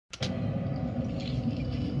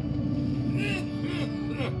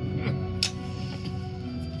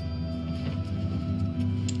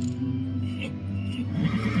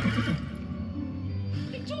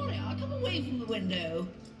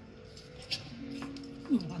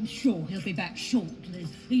Oh, I'm sure he'll be back shortly.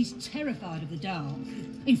 He's terrified of the dark.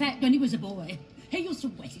 In fact, when he was a boy, he used to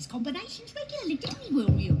wet his combinations regularly, didn't he,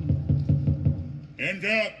 William?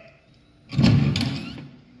 Enter.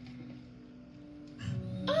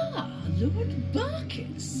 Ah, Lord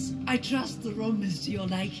Barkis. I trust the room is to your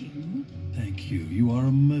liking. Thank you. You are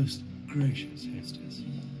a most gracious hostess.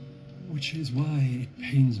 Which is why it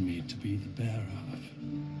pains me to be the bearer of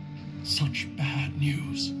such bad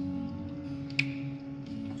news.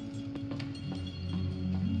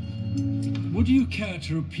 Would you care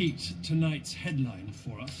to repeat tonight's headline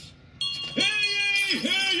for us? Hear ye!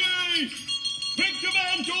 Hear ye! Victor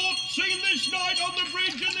Van Dort seen this night on the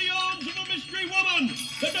bridge in the arms of a mystery woman.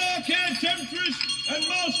 The dark-haired temptress and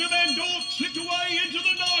Master Van Dort slipped away into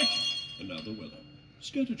the night. And now the weather.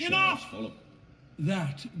 Scattered showers follow.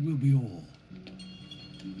 That will be all.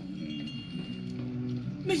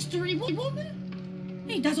 Mystery woman?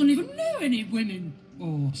 He doesn't even know any women.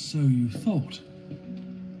 Or so you thought.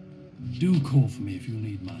 Do call for me if you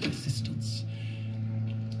need my assistance.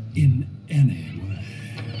 In any way.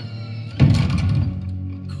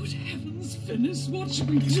 Good heavens, Finis, what should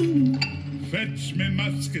we do? Fetch me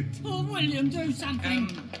musket. Oh, William, do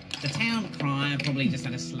something. The town crier probably just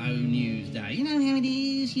had a slow news day. You know how it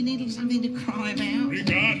is, you need something to cry about.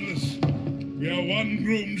 Regardless, we are one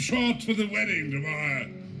groom short for the wedding tomorrow.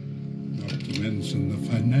 Not to mention the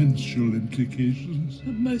financial implications. A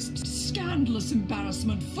most scandalous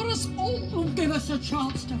embarrassment for us all. Oh, give us a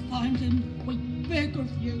chance to find him. We beg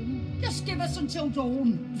of you. Just give us until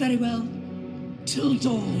dawn. Very well. Till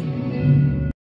dawn.